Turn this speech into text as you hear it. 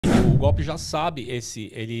golpe já sabe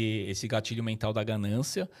esse gatilho mental da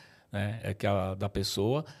ganância, né, da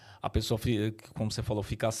pessoa. A pessoa, como você falou,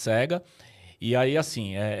 fica cega. E aí,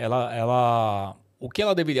 assim, o que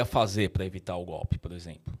ela deveria fazer para evitar o golpe, por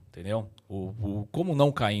exemplo? Entendeu? Como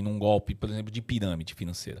não cair num golpe, por exemplo, de pirâmide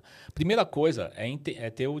financeira? Primeira coisa é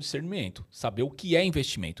ter o discernimento, saber o que é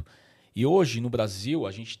investimento. E hoje, no Brasil,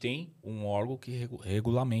 a gente tem um órgão que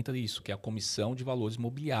regulamenta isso, que é a Comissão de Valores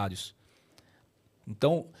Mobiliários.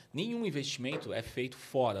 Então, nenhum investimento é feito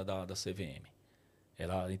fora da CVM.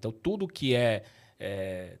 Então, tudo que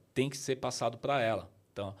tem que ser passado para ela.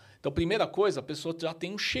 Então, primeira coisa, a pessoa já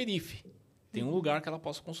tem um xerife. Tem um lugar que ela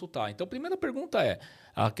possa consultar. Então, a primeira pergunta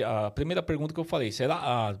a primeira pergunta que eu falei,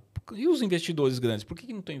 e os investidores grandes, por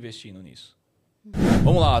que não estão investindo nisso?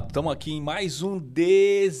 Vamos lá, estamos aqui em mais um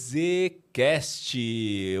DZCast.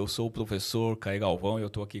 Eu sou o professor Caio Galvão e eu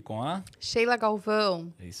estou aqui com a... Sheila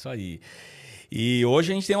Galvão. É isso aí. E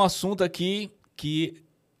hoje a gente tem um assunto aqui que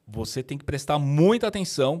você tem que prestar muita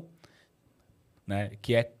atenção, né?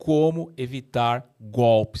 Que é como evitar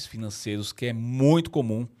golpes financeiros, que é muito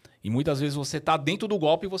comum. E muitas vezes você está dentro do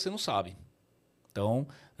golpe e você não sabe. Então,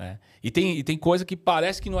 e tem coisa que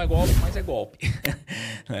parece que não é golpe, mas é golpe.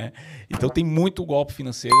 Né? Então tem muito golpe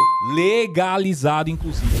financeiro legalizado,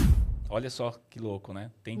 inclusive. Olha só que louco,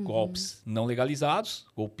 né? Tem golpes não legalizados,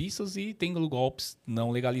 golpistas, e tem golpes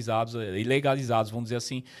não legalizados, ilegalizados, vamos dizer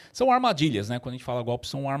assim. São armadilhas, né? Quando a gente fala golpes,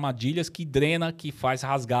 são armadilhas que drena, que faz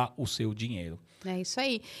rasgar o seu dinheiro. É isso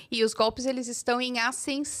aí. E os golpes, eles estão em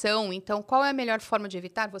ascensão. Então, qual é a melhor forma de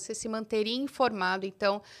evitar? Você se manter informado.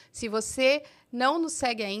 Então, se você não nos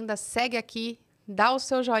segue ainda, segue aqui, dá o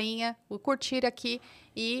seu joinha, o curtir aqui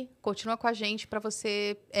e continua com a gente para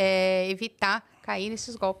você evitar cair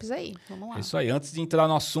nesses golpes aí. Vamos lá. É isso aí. Antes de entrar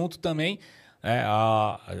no assunto também,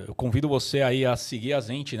 eu convido você aí a seguir a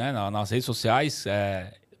gente, né, nas redes sociais,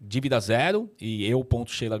 Dívida Zero e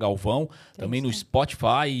Sheila Galvão, também no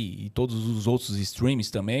Spotify e todos os outros streams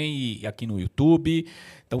também, e aqui no YouTube.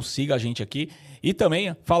 Então siga a gente aqui. E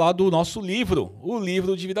também falar do nosso livro, o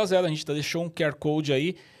livro Dívida Zero. A gente deixou um QR Code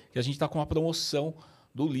aí, que a gente está com uma promoção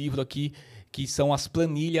do livro aqui, que são as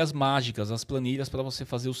planilhas mágicas, as planilhas para você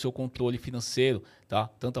fazer o seu controle financeiro, tá?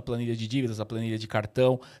 Tanto a planilha de dívidas, a planilha de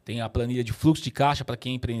cartão, tem a planilha de fluxo de caixa para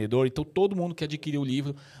quem é empreendedor. Então, todo mundo que adquirir o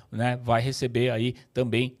livro, né, vai receber aí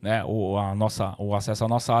também, né, o acesso à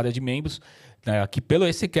nossa área de membros, né, aqui pelo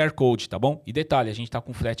esse QR Code, tá bom? E detalhe, a gente está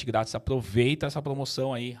com frete grátis, aproveita essa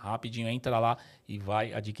promoção aí, rapidinho, entra lá e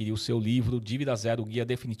vai adquirir o seu livro, Dívida Zero, o guia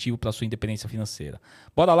definitivo para a sua independência financeira.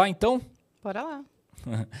 Bora lá, então? Bora lá.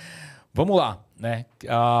 Vamos lá, né?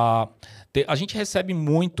 A gente recebe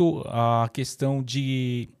muito a questão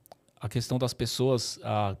das pessoas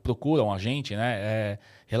procuram a gente, né?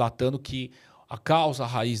 Relatando que a causa, a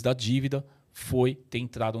raiz da dívida foi ter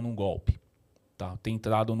entrado num golpe, tá? Ter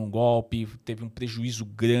entrado num golpe, teve um prejuízo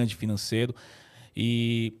grande financeiro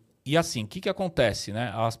e assim, o que acontece,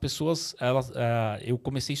 né? As pessoas, eu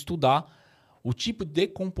comecei a estudar o tipo de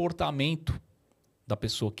comportamento da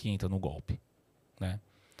pessoa que entra no golpe, né?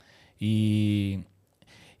 E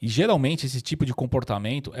geralmente esse tipo de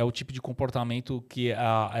comportamento é o tipo de comportamento que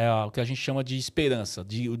o que a gente chama de esperança,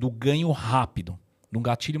 do ganho rápido, de um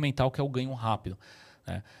gatilho mental que é o ganho rápido.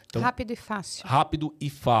 Né? Então, rápido e fácil. Rápido e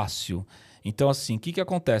fácil. Então, assim, o que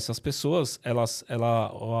acontece? As pessoas,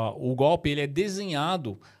 o golpe ele é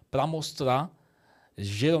desenhado para mostrar,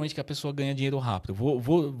 geralmente, que a pessoa ganha dinheiro rápido.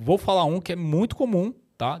 Vou falar um que é muito comum,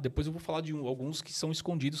 tá? Depois eu vou falar de alguns que são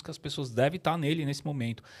escondidos, que as pessoas devem estar nele nesse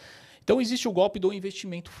momento. Então, existe o golpe do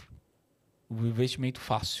investimento, o investimento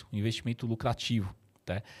fácil, o investimento lucrativo.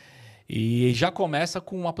 Tá? E já começa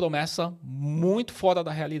com uma promessa muito fora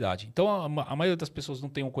da realidade. Então, a maioria das pessoas não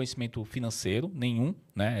tem um conhecimento financeiro nenhum,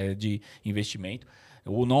 né, de investimento,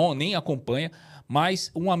 ou não, nem acompanha, mas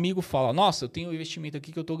um amigo fala, nossa, eu tenho um investimento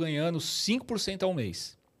aqui que eu estou ganhando 5% ao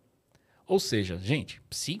mês. Ou seja, gente,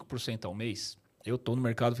 5% ao mês, eu estou no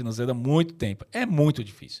mercado financeiro há muito tempo, é muito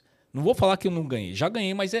difícil. Não vou falar que eu não ganhei. Já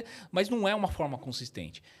ganhei, mas não é uma forma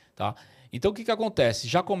consistente. Tá? Então, o que acontece?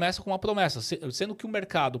 Já começa com uma promessa. Sendo que o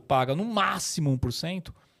mercado paga no máximo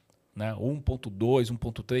 1%, né? 1,2%,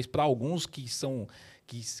 1,3%, para alguns que são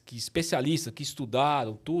especialistas, que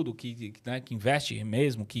estudaram tudo, que investem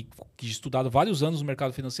mesmo, que estudaram vários anos no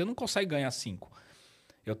mercado financeiro, não consegue ganhar 5%.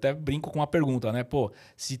 Eu até brinco com uma pergunta, né? Pô,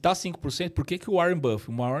 se está 5%, por que o Warren Buffett,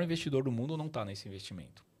 o maior investidor do mundo, não está nesse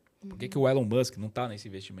investimento? Por que o Elon Musk não está nesse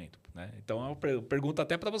investimento? Né? Então, é uma pergunta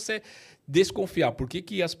até para você desconfiar. Por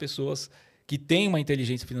que as pessoas que têm uma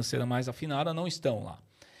inteligência financeira mais afinada não estão lá?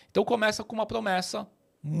 Então, começa com uma promessa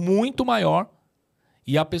muito maior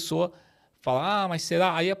e a pessoa fala, mas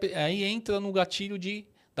será? Aí entra no gatilho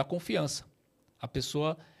da confiança. A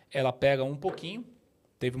pessoa, ela pega um pouquinho.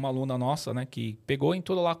 Teve uma aluna nossa, né, que pegou e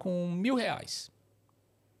entrou lá com R$ 1.000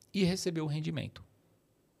 e recebeu o rendimento.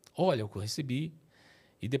 Olha, eu recebi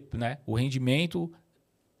e né, o rendimento,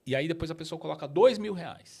 e aí depois a pessoa coloca R$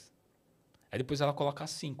 2.000. Aí depois ela coloca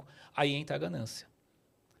 5. Aí entra a ganância.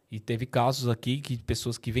 E teve casos aqui que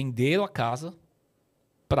pessoas que venderam a casa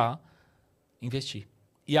para investir.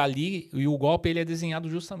 E ali, o golpe ele é desenhado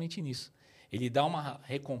justamente nisso. Ele dá uma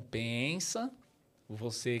recompensa,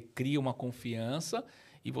 você cria uma confiança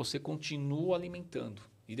e você continua alimentando.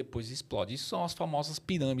 E depois explode. Isso são as famosas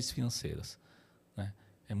pirâmides financeiras, né?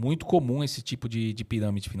 É muito comum esse tipo de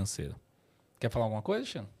pirâmide financeira. Quer falar alguma coisa,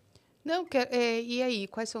 Xana? Não, e aí,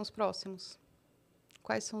 quais são os próximos?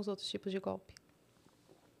 Quais são os outros tipos de golpe?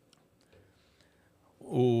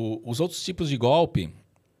 Os outros tipos de golpe...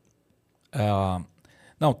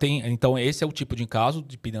 não, tem. Então, esse é o tipo de caso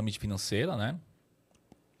de pirâmide financeira, né?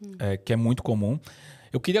 Que é muito comum.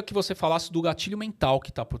 Eu queria que você falasse do gatilho mental que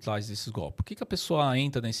está por trás desses golpes. Por que a pessoa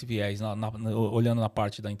entra nesse viés, olhando na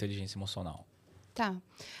parte da inteligência emocional? Tá.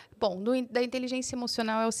 Bom, da inteligência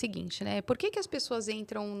emocional é o seguinte, né? Por que as pessoas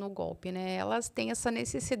entram no golpe, né? Elas têm essa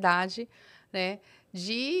necessidade, né,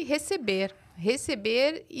 de receber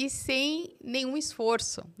e sem nenhum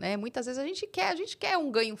esforço, né? Muitas vezes a gente quer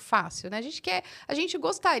um ganho fácil, né? A gente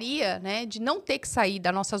gostaria, né, de não ter que sair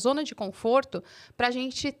da nossa zona de conforto para a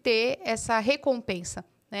gente ter essa recompensa,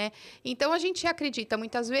 né? Então a gente acredita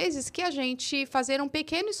muitas vezes que a gente fazer um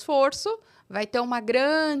pequeno esforço vai ter uma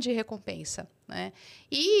grande recompensa, né?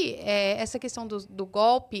 E essa questão do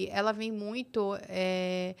golpe, ela vem muito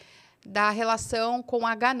da relação com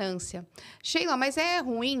a ganância. Sheila, mas é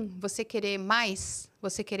ruim você querer mais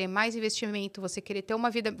investimento, você querer ter uma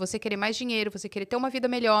vida, você querer mais dinheiro, você querer ter uma vida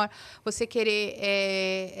melhor, você querer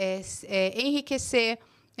enriquecer,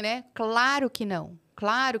 né? Claro que não.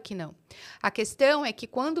 Claro que não. A questão é que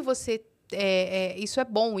quando você isso é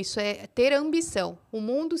bom, isso é ter ambição. O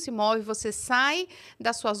mundo se move, você sai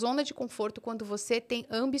da sua zona de conforto quando você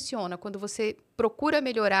ambiciona, quando você procura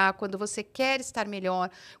melhorar, quando você quer estar melhor,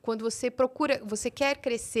 quando você quer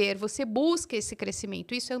crescer, você busca esse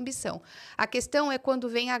crescimento. Isso é ambição. A questão é quando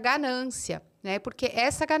vem a ganância, né? Porque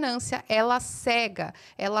essa ganância, ela cega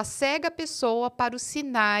a pessoa para os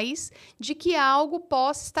sinais de que algo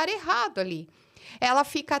possa estar errado ali. Ela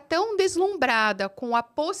fica tão deslumbrada com a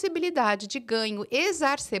possibilidade de ganho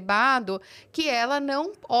exacerbado que ela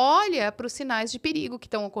não olha para os sinais de perigo que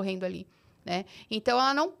estão ocorrendo ali, né? Então,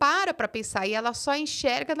 ela não para pensar e ela só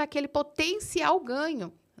enxerga naquele potencial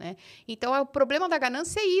ganho, né? Então, o problema da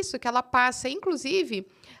ganância é isso, que ela passa, inclusive,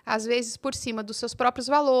 às vezes por cima dos seus próprios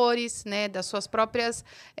valores, né? Das suas próprias,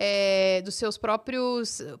 dos seus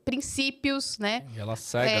próprios princípios, né? E ela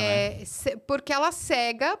cega, né? Porque ela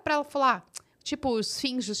cega para ela falar... Tipo, os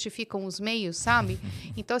fins justificam os meios, sabe?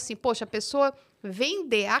 Então, assim, poxa, a pessoa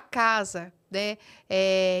vender a casa, né?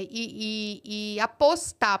 E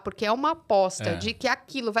apostar, porque é uma aposta de que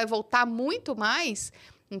aquilo vai voltar muito mais,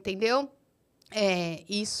 entendeu?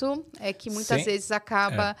 Isso é que muitas vezes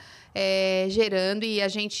acaba gerando, e a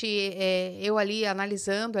gente, eu ali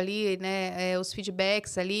analisando ali, né, os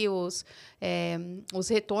feedbacks ali, os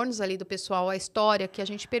retornos ali do pessoal, a história que a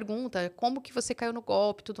gente pergunta, como que você caiu no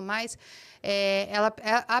golpe e tudo mais,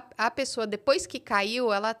 a pessoa, depois que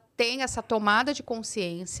caiu, ela tem essa tomada de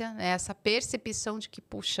consciência, né, essa percepção de que,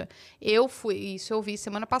 puxa, isso eu vi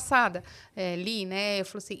semana passada, li, né, eu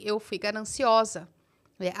falei assim, eu fui gananciosa.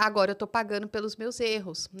 Agora eu estou pagando pelos meus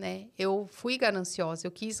erros, né? Eu fui gananciosa,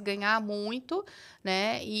 eu quis ganhar muito,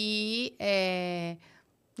 né? E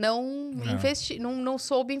não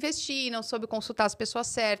soube investir, não soube consultar as pessoas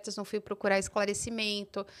certas, não fui procurar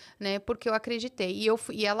esclarecimento, né? Porque eu acreditei.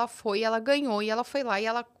 E ela ganhou, e ela foi lá e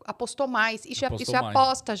ela apostou mais. Isso é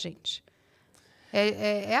aposta, gente.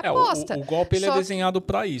 É aposta. O golpe ele é desenhado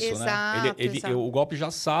para isso, exato, né? exato. O golpe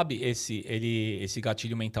já sabe esse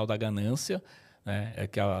gatilho mental da ganância, né,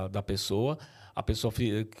 da pessoa. A pessoa,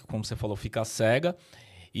 como você falou, fica cega.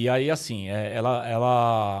 E aí, assim,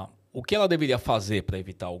 o que ela deveria fazer para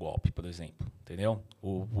evitar o golpe, por exemplo? Entendeu?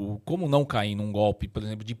 Como não cair num golpe, por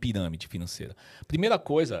exemplo, de pirâmide financeira? Primeira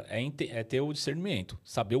coisa é ter o discernimento,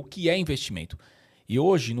 saber o que é investimento. E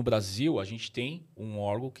hoje, no Brasil, a gente tem um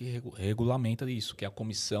órgão que regulamenta isso, que é a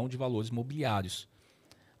Comissão de Valores Mobiliários.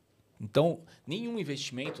 Então, nenhum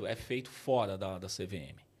investimento é feito fora da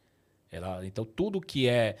CVM. Então, tudo que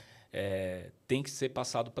tem que ser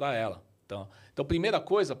passado para ela. Então, primeira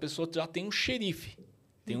coisa, a pessoa já tem um xerife,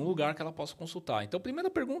 tem um lugar que ela possa consultar. Então, a primeira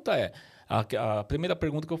pergunta a primeira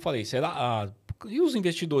pergunta que eu falei, e os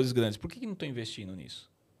investidores grandes, por que não estão investindo nisso?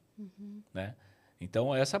 Né?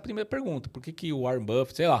 Então, essa é a primeira pergunta. Por que o Warren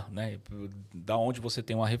Buffett, sei lá, né? Da onde você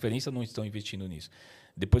tem uma referência, não estão investindo nisso?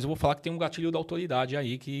 Depois eu vou falar que tem um gatilho da autoridade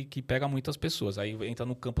aí que pega muitas pessoas. Aí entra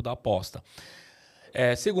no campo da aposta.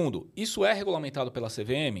 Segundo, isso é regulamentado pela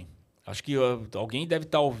CVM? Acho que alguém deve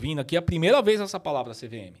estar ouvindo aqui a primeira vez essa palavra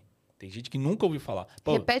CVM. Tem gente que nunca ouviu falar.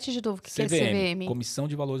 Pô, repete de novo o que é CVM. Comissão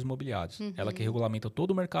de Valores Imobiliários. Ela que regulamenta todo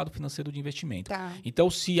o mercado financeiro de investimento. Tá. Então,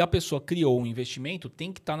 se a pessoa criou um investimento,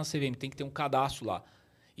 tem que estar na CVM, tem que ter um cadastro lá.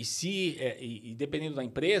 E dependendo da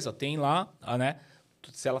empresa, tem lá, né?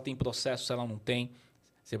 Se ela tem processo, se ela não tem.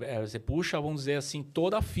 Você puxa, vamos dizer assim,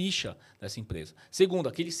 toda a ficha dessa empresa. Segundo,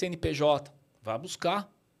 aquele CNPJ, vai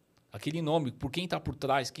buscar aquele nome, por quem está por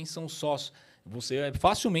trás, quem são os sócios.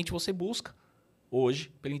 Facilmente você busca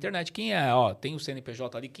hoje pela internet. Quem é? Tem o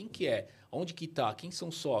CNPJ ali, quem que é? Onde que está? Quem são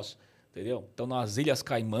os sócios? Entendeu? Estão nas Ilhas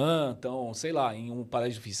Caimã, estão, sei lá, em um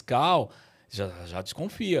paraíso fiscal, já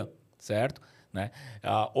desconfia, certo? Né?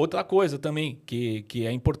 Outra coisa também que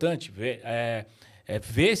é importante ver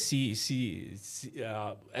ver se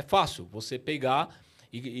é fácil você pegar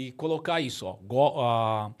e colocar isso.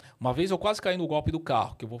 Uma vez eu quase caí no golpe do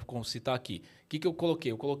carro, que eu vou citar aqui. O que eu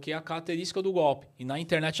coloquei? Eu coloquei a característica do golpe. E na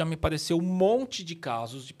internet já me apareceu um monte de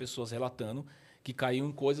casos de pessoas relatando que caíam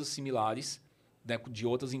em coisas similares, né, de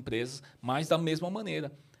outras empresas, mas da mesma maneira.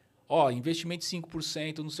 Investimento de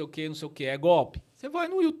 5%, não sei o que, é golpe. Você vai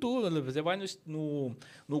no YouTube, você vai no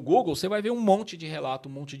Google, você vai ver um monte de relato,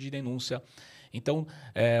 um monte de denúncia. Então,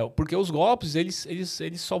 porque os golpes, eles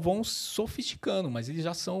só vão sofisticando, mas eles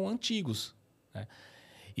já são antigos, né?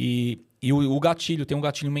 E o gatilho, tem um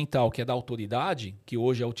gatilho mental, que é da autoridade, que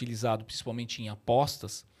hoje é utilizado principalmente em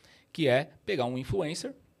apostas, que é pegar um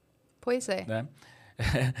influencer. Pois é. Né?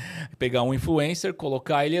 Pegar um influencer,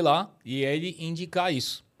 colocar ele lá e ele indicar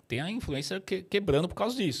isso. Tem a influencer quebrando por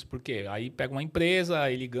causa disso. Porque aí pega uma empresa,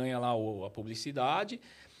 ele ganha lá a publicidade,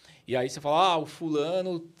 e aí você fala, o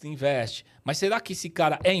fulano investe. Mas será que esse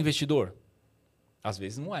cara é investidor? Às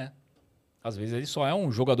vezes não é. Às vezes ele só é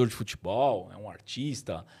um jogador de futebol, é um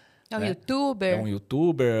artista. É um né? youtuber. É um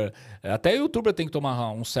youtuber. Até o youtuber tem que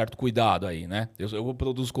tomar um certo cuidado aí, né? Eu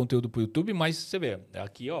produzo conteúdo pro YouTube, mas você vê,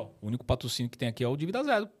 aqui, o único patrocínio que tem aqui é o Dívida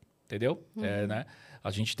Zero, entendeu? Né? A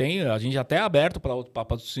gente até é aberto para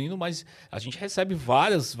patrocínio, mas a gente recebe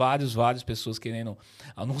várias pessoas querendo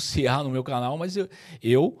anunciar no meu canal, mas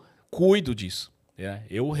eu cuido disso.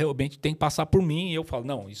 Eu realmente tenho que passar por mim e eu falo,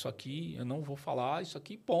 não, isso aqui eu não vou falar, isso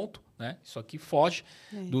aqui ponto, né? Isso aqui foge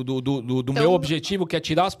do meu objetivo, que é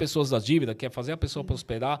tirar as pessoas das dívidas, que é fazer a pessoa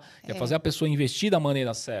prosperar, que é fazer a pessoa investir da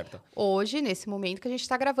maneira certa. Hoje, nesse momento que a gente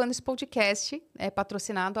está gravando esse podcast, é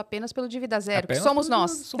patrocinado apenas pelo Dívida Zero, que somos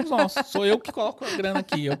nós. Somos nós. Sou eu que coloco a grana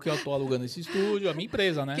aqui, eu que estou alugando esse estúdio, a minha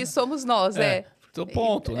empresa, né? Que somos nós, Então,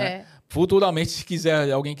 ponto, né? Futuramente, se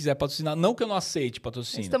alguém quiser patrocinar, não que eu não aceite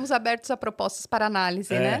patrocínio. Estamos abertos a propostas para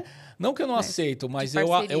análise, né? Não que eu não aceito, mas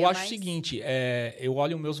eu acho o seguinte, eu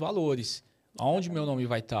olho meus valores, aonde meu nome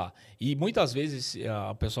vai estar. E muitas vezes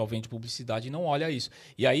o pessoal vende publicidade e não olha isso.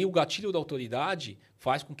 E aí o gatilho da autoridade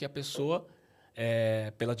faz com que a pessoa,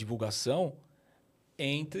 pela divulgação,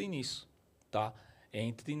 entre nisso, tá?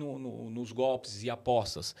 Entre nos golpes e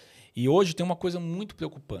apostas. E hoje tem uma coisa muito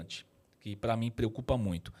preocupante, que para mim preocupa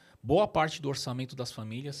muito. Boa parte do orçamento das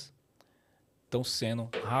famílias estão sendo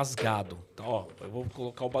rasgado. Então, eu vou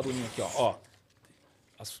colocar o barulhinho aqui.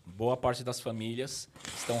 Boa parte das famílias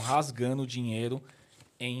estão rasgando dinheiro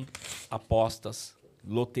em apostas,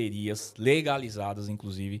 loterias, legalizadas,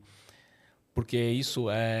 inclusive, porque isso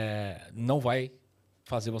não vai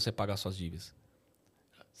fazer você pagar suas dívidas.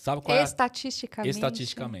 Sabe qual é?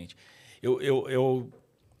 Estatisticamente.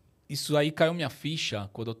 Isso aí caiu minha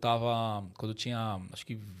ficha quando eu tinha, acho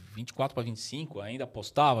que 24 para 25, ainda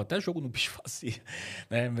apostava, até jogo no bicho fazia,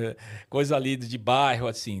 né? Coisa ali de bairro,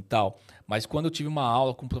 assim, e tal. Mas quando eu tive uma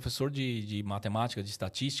aula com um professor de matemática, de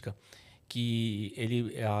estatística, que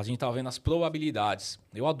a gente estava vendo as probabilidades.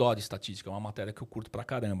 Eu adoro estatística, é uma matéria que eu curto pra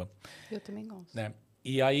caramba. Eu também gosto. Né?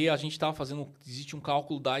 E aí a gente estava fazendo, existe um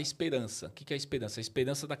cálculo da esperança. O que é a esperança? A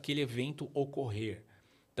esperança daquele evento ocorrer.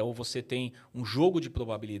 Então, você tem um jogo de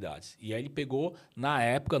probabilidades. E aí ele pegou, na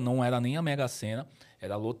época, não era nem a Mega Sena,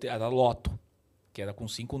 era loto, que era com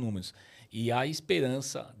 5 números. E a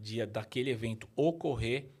esperança daquele evento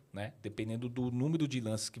ocorrer, né, dependendo do número de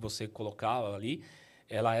lances que você colocava ali,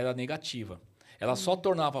 ela era negativa. Ela só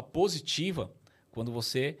tornava positiva quando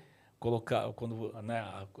você colocava...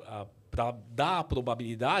 Para dar a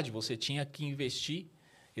probabilidade, você tinha que investir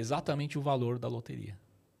exatamente o valor da loteria,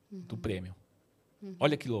 do prêmio.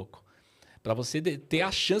 Olha que louco. Para você ter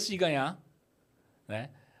a chance de ganhar,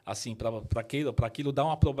 né? Assim, para aquilo dar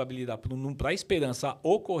uma probabilidade, para a esperança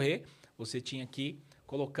ocorrer, você tinha que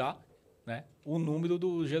colocar, né, o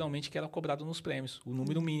número geralmente que era cobrado nos prêmios, o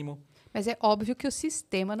número mínimo. Mas é óbvio que o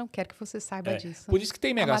sistema não quer que você saiba disso. Por isso que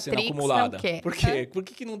tem Mega Sena acumulada. Não quer. Por quê? Por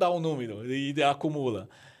que não dá o número e acumula?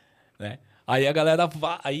 Né? Aí a galera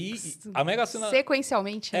vai... Aí a Mega Sena...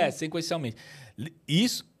 Sequencialmente, né? Sequencialmente.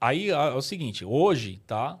 Isso, aí é o seguinte, hoje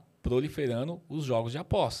tá proliferando os jogos de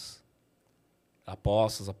apostas.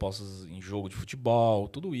 Apostas em jogo de futebol,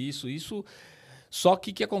 tudo isso. Só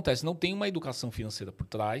que o que acontece? Não tem uma educação financeira por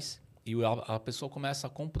trás e a pessoa começa a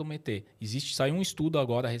comprometer. Saiu um estudo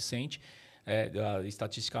agora recente,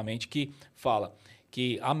 estatisticamente, que fala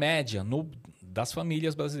que a média das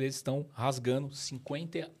famílias brasileiras estão rasgando R$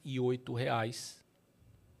 58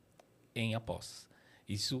 em apostas.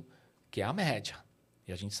 Isso que é a média.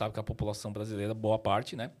 E a gente sabe que a população brasileira, boa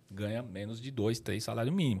parte, né, ganha menos de 2, 3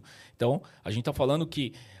 salário mínimo. Então, a gente está falando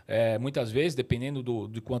que, muitas vezes, dependendo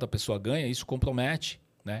de quanto a pessoa ganha, isso compromete,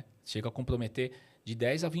 né? Chega a comprometer de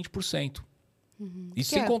 10% a 20%. E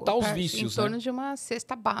sem contar os vícios. Em torno de uma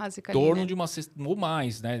cesta básica. Em torno de uma cesta, ou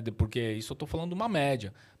mais, né? Porque isso eu estou falando de uma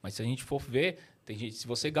média. Mas se a gente for ver, se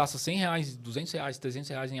você gasta R$100, R$200,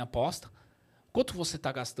 R$300 em aposta, quanto você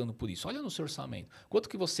está gastando por isso? Olha no seu orçamento. Quanto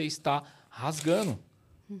que você está rasgando?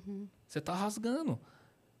 Você está rasgando.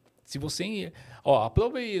 Se você... a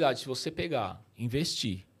probabilidade de você pegar,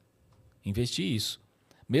 investir isso,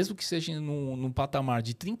 mesmo que seja num patamar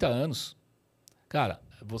de 30 anos, cara,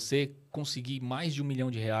 você conseguir mais de R$1 milhão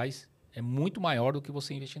é muito maior do que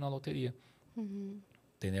você investir na loteria.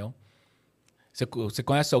 Entendeu? Você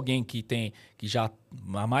conhece alguém que já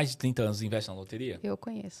há mais de 30 anos investe na loteria? Eu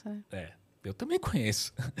conheço, né? Eu também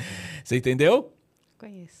conheço. Você entendeu?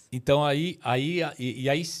 Conheço. Então, aí,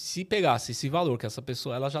 se pegasse esse valor que essa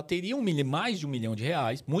pessoa, ela já teria mais de R$1 milhão,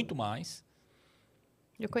 muito mais.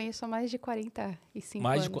 Eu conheço há mais de 45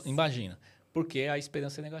 anos. Imagina, porque a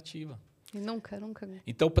esperança é negativa. E nunca.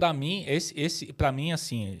 Então, para mim, para mim,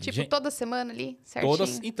 assim... Tipo, toda semana ali,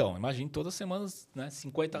 certinho? Então, imagine todas as semanas, né?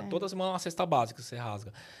 50, toda semana uma cesta básica você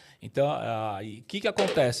rasga. Então, o que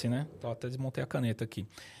acontece, né? Até desmontei a caneta aqui.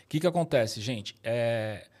 O que acontece, gente?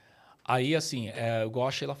 Aí, assim, igual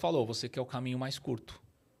a Sheila falou, você quer o caminho mais curto.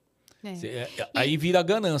 Aí vira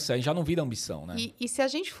ganância, aí já não vira ambição, né? E se a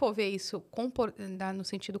gente for ver isso no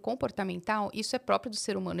sentido comportamental, isso é próprio do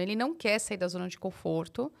ser humano. Ele não quer sair da zona de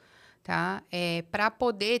conforto, tá? Para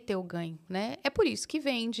poder ter o ganho, né? É por isso que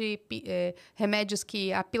vende remédios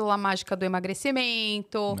que a pílula mágica do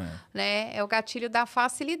emagrecimento, né? É o gatilho da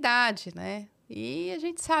facilidade, né? E a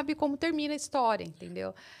gente sabe como termina a história,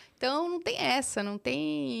 entendeu? Então, não tem essa, não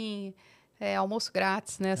tem almoço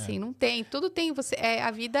grátis, né? Assim, não tem. Tudo tem.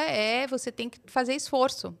 A vida você tem que fazer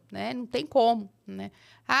esforço, né? Não tem como, né?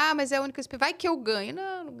 Ah, mas é a única... Vai que eu ganho.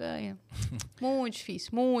 Não ganha. Muito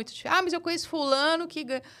difícil, muito difícil. Ah, mas eu conheço fulano que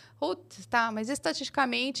ganha. Putz, tá, mas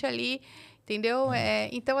estatisticamente ali... Entendeu?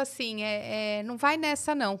 Então, assim, não vai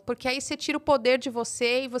nessa, não. Porque aí você tira o poder de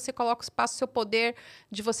você e você coloca o espaço do seu poder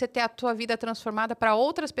de você ter a tua vida transformada para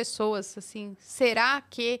outras pessoas. Assim, será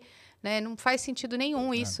que... Né? Não faz sentido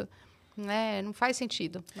nenhum isso. Né? Não faz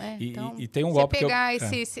sentido. Né? Então, e tem um golpe você pegar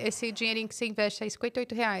esse dinheirinho que você investe aí,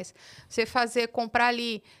 R$58, você comprar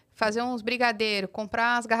ali, fazer uns brigadeiros,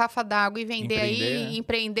 comprar as garrafas d'água e vender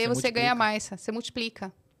empreender, você ganha mais. Você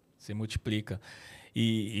multiplica. Você multiplica.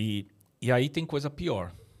 E aí tem coisa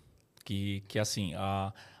pior, que assim,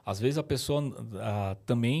 às vezes a pessoa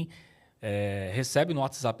também recebe no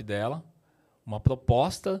WhatsApp dela uma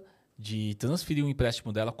proposta de transferir o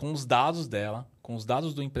empréstimo dela com os dados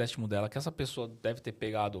do empréstimo dela, que essa pessoa deve ter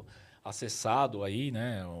pegado, acessado aí,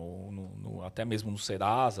 né, ou até mesmo no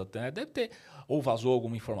Serasa, deve ter, ou vazou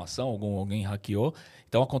alguma informação, alguém hackeou.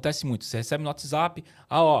 Então, acontece muito. Você recebe no WhatsApp,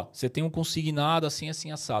 você tem um consignado assim,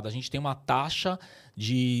 assim, assado. A gente tem uma taxa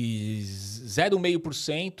de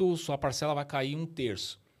 0,5%, sua parcela vai cair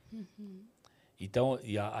 1/3. Então,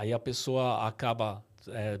 aí a pessoa acaba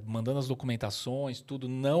mandando as documentações, tudo,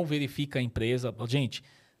 não verifica a empresa. Gente,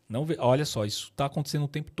 olha só, isso está acontecendo o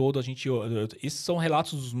tempo todo. Esses são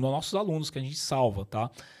relatos dos nossos alunos que a gente salva, tá?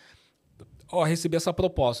 Recebi essa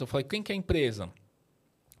proposta. Eu falei, quem que é a empresa?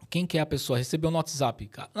 Quem que é a pessoa? Recebeu no WhatsApp.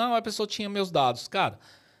 Não, a pessoa tinha meus dados. Cara,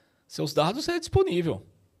 seus dados é disponível.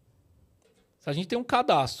 Se a gente tem um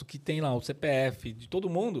cadastro que tem lá o CPF de todo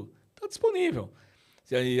mundo, está disponível.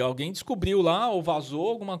 Se alguém descobriu lá ou vazou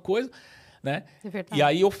alguma coisa, né? É verdade. E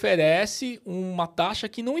aí oferece uma taxa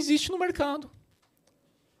que não existe no mercado.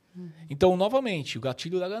 Então, novamente, o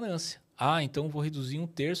gatilho da ganância. Então vou reduzir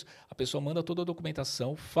 1/3. A pessoa manda toda a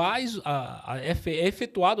documentação, é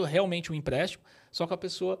efetuado realmente um empréstimo, só que a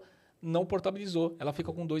pessoa não portabilizou. Ela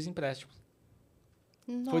fica com 2 empréstimos.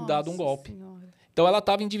 Foi dado um Nossa golpe. Senhora. Então, ela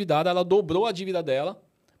estava endividada, ela dobrou a dívida dela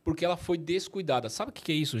porque ela foi descuidada. Sabe o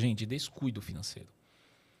que é isso, gente? Descuido financeiro.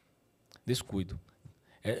 Descuido.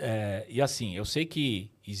 E assim, eu sei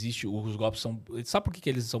que existe, os golpes são... Sabe por que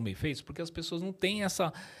eles são bem feitos? Porque as pessoas não têm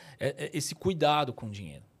esse cuidado com o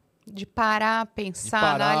dinheiro. De parar,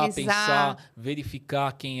 pensar, analisar. Pensar,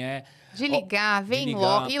 verificar quem é. De ligar,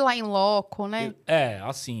 ir lá em loco, né?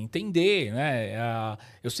 Assim, entender, né?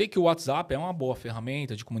 Eu sei que o WhatsApp é uma boa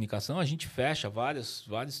ferramenta de comunicação. A gente fecha vários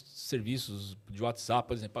serviços de WhatsApp.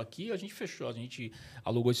 Por exemplo, aqui a gente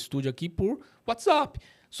alugou esse estúdio aqui por WhatsApp.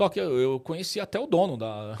 Só que eu conheci até o dono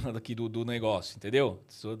daqui do negócio, entendeu?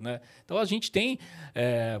 Né? Então, a gente tem...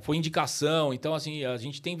 foi indicação. Então, assim, a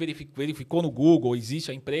gente verificou no Google, existe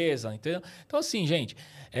a empresa, entendeu? Então, assim, gente,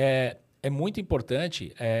 é muito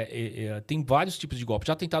importante. Tem vários tipos de golpe.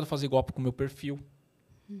 Já tentaram fazer golpe com o meu perfil.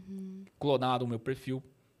 Clonado o meu perfil.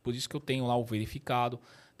 Por isso que eu tenho lá o verificado,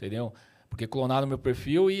 entendeu? Porque clonaram o meu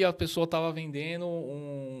perfil e a pessoa estava vendendo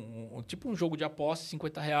tipo um jogo de aposta,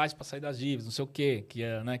 R$50 para sair das dívidas, não sei o quê, que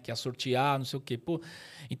ia sortear, não sei o quê. Pô,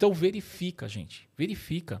 então verifica, gente.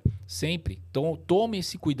 Verifica sempre. Então tome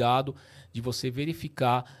esse cuidado de você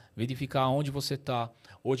verificar onde você está.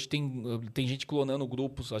 Hoje tem gente clonando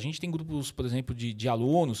grupos. A gente tem grupos, por exemplo, de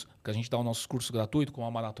alunos, que a gente dá o nosso curso gratuito com a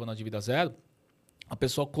Maratona Dívida Zero. A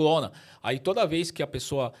pessoa clona. Aí toda vez que a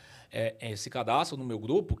pessoa se cadastra no meu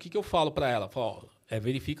grupo, o que eu falo para ela? Falo,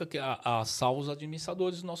 verifica que salva os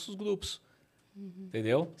administradores dos nossos grupos.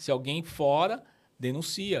 Entendeu? Se alguém fora,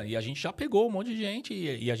 denuncia. E a gente já pegou um monte de gente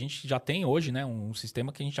e a gente já tem hoje, né, um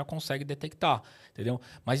sistema que a gente já consegue detectar. Entendeu?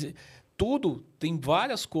 Mas tudo tem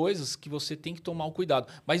várias coisas que você tem que tomar o cuidado.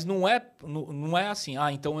 Mas não é assim,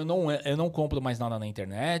 então eu não compro mais nada na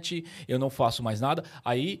internet, eu não faço mais nada.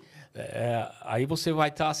 Aí você vai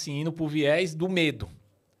estar assim, indo para o viés do medo.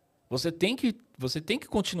 Você tem que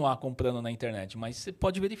continuar comprando na internet, mas você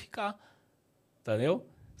pode verificar. Entendeu?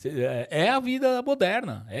 É a vida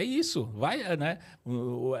moderna, é isso. Né?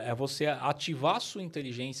 É você ativar a sua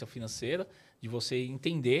inteligência financeira, de você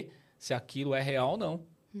entender se aquilo é real ou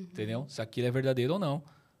não. Entendeu? Se aquilo é verdadeiro ou não.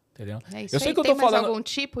 Entendeu? Eu sei que eu tô falando algum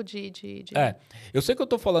tipo de... Eu sei que eu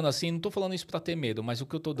tô falando assim, não tô falando isso para ter medo, mas o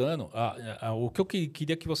que eu tô dando, o que eu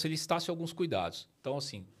queria que você listasse alguns cuidados. Então,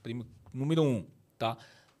 assim, número 1, tá?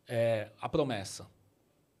 A promessa.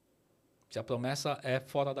 Se a promessa é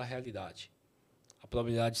fora da realidade, a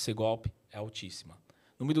probabilidade de ser golpe é altíssima.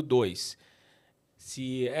 Número 2,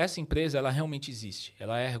 se essa empresa ela realmente existe,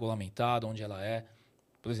 ela é regulamentada, onde ela é.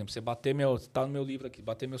 Por exemplo, você tá no meu livro aqui,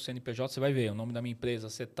 bater meu CNPJ, você vai ver o nome da minha empresa,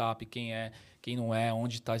 setup, quem é, quem não é,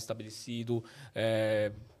 onde está estabelecido.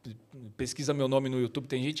 Pesquisa meu nome no YouTube.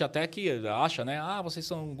 Tem gente até que acha, né? Vocês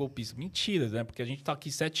são golpistas. Mentira, né? Porque a gente está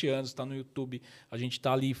aqui 7 anos, está no YouTube, a gente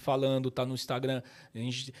está ali falando, está no Instagram.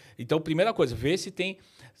 Então, primeira coisa, vê se tem...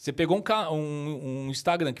 Você pegou um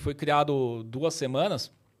Instagram que foi criado 2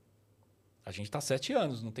 semanas... A gente está 7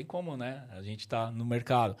 anos, não tem como, né? A gente está no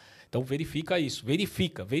mercado. Então, verifica isso.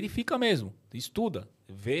 Verifica mesmo. Estuda.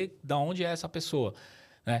 Vê de onde é essa pessoa.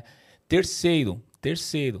 Né? Terceiro,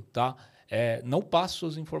 tá? Não passe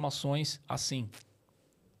suas informações assim.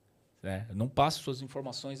 Né? Não passe suas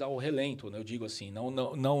informações ao relento, né? Eu digo assim.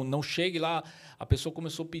 Não chegue lá, a pessoa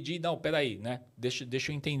começou a pedir, não, peraí, né? Deixa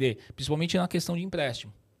eu entender. Principalmente na questão de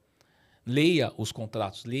empréstimo. Leia os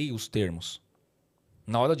contratos, leia os termos.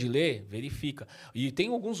 Na hora de ler, verifica. E tem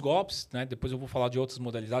alguns golpes, né? Depois eu vou falar de outras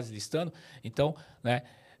modalidades listando. Então, né?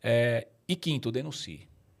 E quinto, denuncie.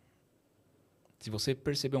 Se você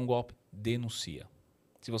perceber um golpe, denuncia.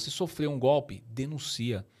 Se você sofreu um golpe,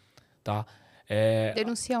 denuncia. Tá?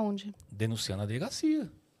 Denuncia onde? Denuncia na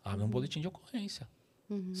delegacia. Abre um boletim de ocorrência.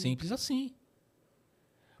 Simples assim.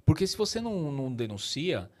 Porque se você não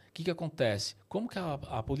denuncia... O que acontece? Como que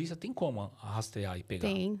a polícia tem como rastrear e pegar?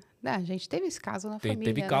 Tem. A gente teve esse caso na família.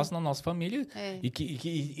 Teve caso na nossa família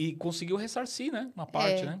e conseguiu ressarcir, né? Uma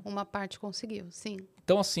parte, né? Uma parte conseguiu, sim.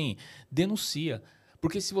 Então, assim, denuncia.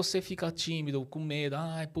 Porque se você fica tímido, com medo,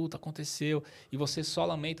 aconteceu, e você só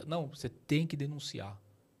lamenta... Não, você tem que denunciar.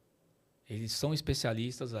 Eles são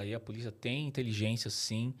especialistas aí, a polícia tem inteligência,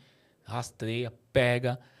 sim, rastreia,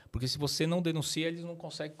 pega... Porque se você não denuncia, eles não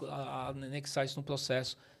conseguem anexar isso no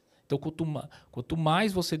processo. Então, quanto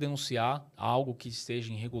mais você denunciar algo que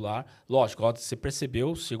esteja irregular, lógico, você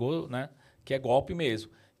percebeu, chegou, né, que é golpe mesmo.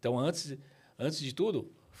 Então, antes de tudo,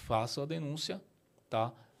 faça a denúncia,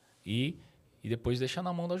 tá? E depois deixa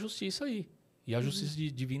na mão da justiça aí. E a justiça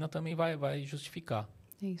divina também vai justificar.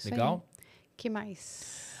 Isso legal? Aí. Que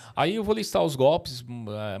mais? Aí eu vou listar os golpes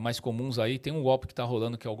mais comuns aí. Tem um golpe que está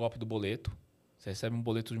rolando, que é o golpe do boleto. Você recebe um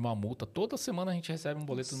boleto de uma multa. Toda semana a gente recebe um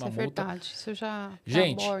boleto de uma multa. Isso é verdade. Isso já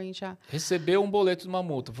gente, boring já. Recebeu um boleto de uma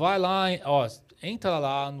multa. Vai lá, ó, entra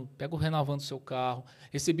lá, pega o renovando do seu carro.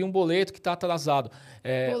 Recebi um boleto que está atrasado.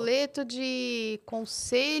 Boleto de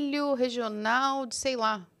conselho regional de, sei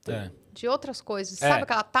lá, de outras coisas. Sabe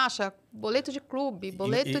aquela taxa? Boleto de clube,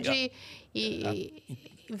 boleto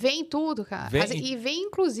vem tudo, cara. E vem,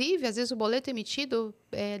 inclusive, às vezes o boleto emitido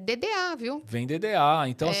DDA, viu? Vem DDA.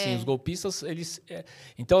 Então, assim, os golpistas, eles...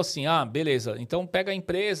 Então, assim, beleza. Então, pega a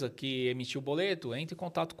empresa que emitiu o boleto, entra em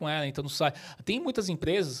contato com ela, entra no site. Tem muitas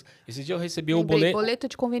empresas... Esse dia eu recebi o boleto... Boleto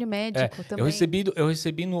de convênio médico também.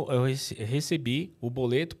 Eu recebi o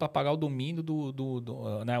boleto para pagar o domínio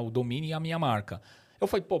né, o domínio e a minha marca. Eu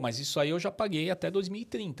falei, pô, mas isso aí eu já paguei até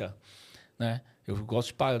 2030, né? Eu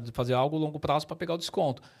gosto de fazer algo a longo prazo para pegar o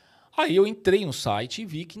desconto. Aí eu entrei no site e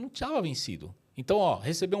vi que não estava vencido. Então, ó,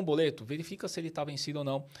 recebeu um boleto, verifica se ele está vencido ou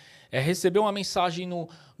não. Recebeu uma mensagem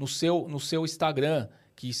no seu Instagram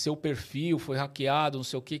que seu perfil foi hackeado, não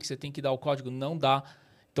sei o que você tem que dar o código. Não dá.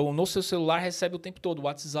 Então, no seu celular recebe o tempo todo.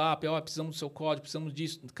 WhatsApp, precisamos do seu código, precisamos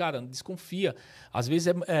disso. Cara, desconfia. Às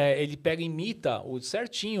vezes ele pega e imita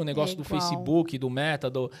certinho o negócio do Facebook, do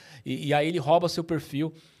Meta, e aí ele rouba seu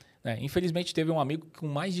perfil. Infelizmente, teve um amigo com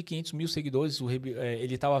mais de 500 mil seguidores.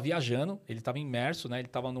 Ele estava viajando, ele estava imerso, né?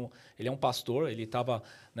 Ele é um pastor, ele estava,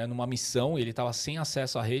 né, numa missão, ele estava sem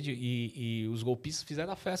acesso à rede e os golpistas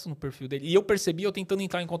fizeram a festa no perfil dele. E eu percebi, eu tentando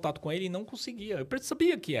entrar em contato com ele e não conseguia. Eu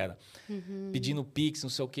percebia que era. Pedindo Pix, não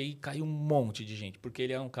sei o quê, e caiu um monte de gente, porque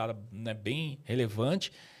ele era um cara, né, bem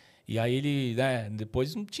relevante. E aí ele, né,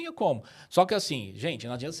 depois não tinha como. Só que assim, gente,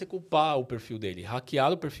 não adianta você culpar o perfil dele.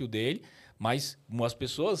 Hackearam o perfil dele, mas as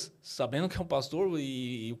pessoas, sabendo que é um pastor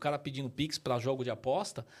e o cara pedindo Pix para jogo de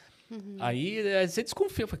aposta, aí você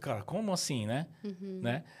desconfia. Eu falei, cara, como assim, né?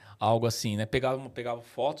 Né? Algo assim, né? Pegava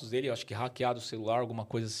fotos dele, acho que hackeado o celular, alguma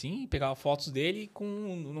coisa assim, e pegava fotos dele com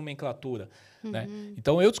nomenclatura, né?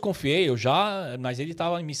 Então eu desconfiei, mas ele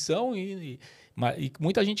estava em missão e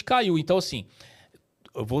muita gente caiu. Então, assim,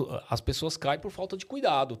 as pessoas caem por falta de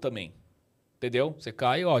cuidado também. Entendeu? Você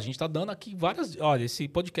cai, a gente está dando aqui várias... Olha, esse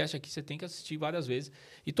podcast aqui você tem que assistir várias vezes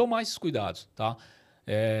e tomar esses cuidados, tá?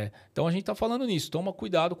 Então, a gente está falando nisso. Toma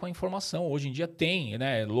cuidado com a informação. Hoje em dia tem,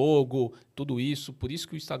 né, logo, tudo isso. Por isso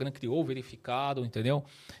que o Instagram criou o verificado, entendeu?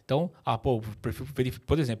 Então,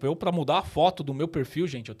 por exemplo, eu para mudar a foto do meu perfil,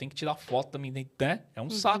 gente, eu tenho que tirar foto também, né? É um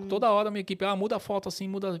saco toda hora a minha equipe. Muda a foto assim,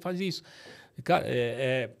 faz isso. Cara,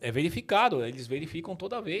 é verificado, eles verificam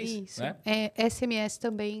toda vez. Isso. Né? SMS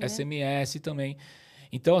também, né? SMS também.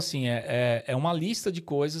 Então, assim, é uma lista de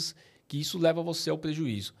coisas que isso leva você ao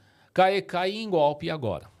prejuízo. Cair em golpe, e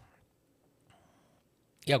agora?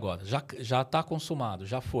 E agora? Já está consumado,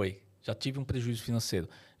 já foi. Já tive um prejuízo financeiro.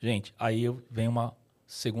 Gente, aí vem uma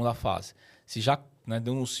segunda fase. Se já, né,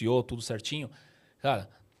 denunciou tudo certinho, cara,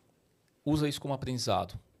 usa isso como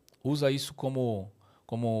aprendizado. Usa isso como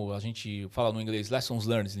a gente fala no inglês, lessons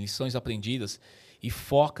learned, lições aprendidas, e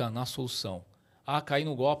foca na solução. Caí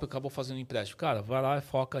no golpe, acabou fazendo um empréstimo. Cara, vai lá e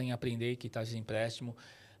foca em aprender, quitar esse empréstimo,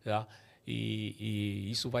 tá?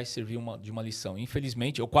 E isso vai servir de uma lição.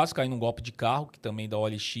 Infelizmente, eu quase caí num golpe de carro, que também da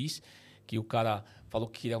OLX, que o cara falou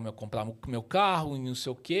que queria comprar meu carro e não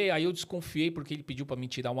sei o quê. Aí eu desconfiei porque ele pediu para me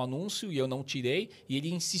tirar um anúncio e eu não tirei. E ele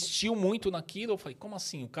insistiu muito naquilo. Eu falei, como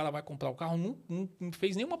assim? O cara vai comprar o carro? Não me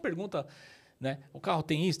fez nenhuma pergunta, né? O carro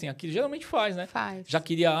tem isso, tem aquilo. Geralmente faz, né? Faz. Já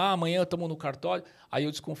queria, amanhã estamos no cartório. Aí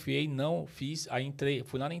eu desconfiei, não fiz. Aí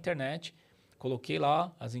fui lá na internet, coloquei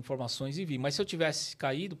lá as informações e vi. Mas se eu tivesse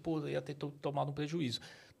caído, eu ia ter tomado um prejuízo.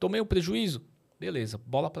 Tomei um prejuízo? Beleza,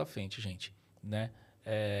 bola para frente, gente. Né?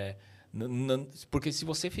 Porque se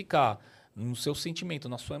você ficar no seu sentimento,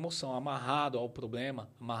 na sua emoção, amarrado ao problema,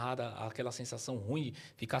 amarrado àquela sensação ruim,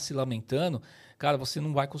 ficar se lamentando, cara, você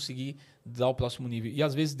não vai conseguir dar o próximo nível. E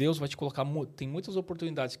às vezes Deus vai te colocar... Tem muitas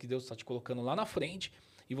oportunidades que Deus está te colocando lá na frente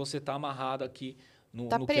e você está amarrado aqui no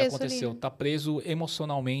que aconteceu. Está preso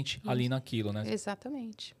emocionalmente ali naquilo, né?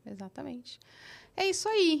 Exatamente, exatamente. É isso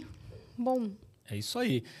aí. Bom... É isso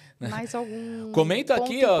aí. Mais algum comenta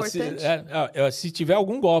ponto aqui, ó, importante? se tiver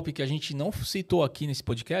algum golpe que a gente não citou aqui nesse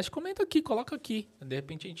podcast, comenta aqui, coloca aqui. De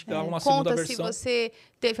repente a gente grava uma segunda versão. Conta se você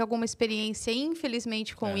teve alguma experiência,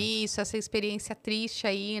 infelizmente, com isso, essa experiência triste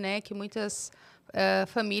aí, né? Que muitas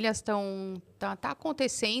famílias estão... Tá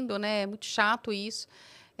acontecendo, né? É muito chato isso.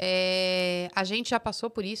 A gente já passou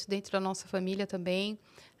por isso dentro da nossa família também.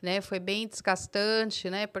 né? Foi bem desgastante,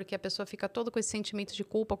 né? Porque a pessoa fica toda com esse sentimento de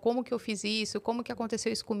culpa. Como que eu fiz isso? Como que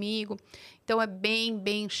aconteceu isso comigo? Então, é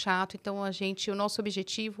bem chato. Então, o nosso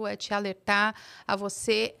objetivo é te alertar a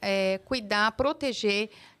você cuidar, proteger,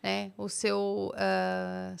 né, o seu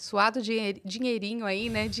suado dinheirinho aí,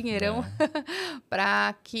 né? Dinheirão,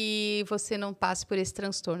 para que você não passe por esse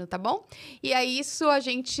transtorno, tá bom? E é isso, a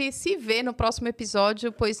gente se vê no próximo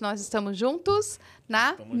episódio, pois nós estamos juntos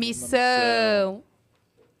na missão.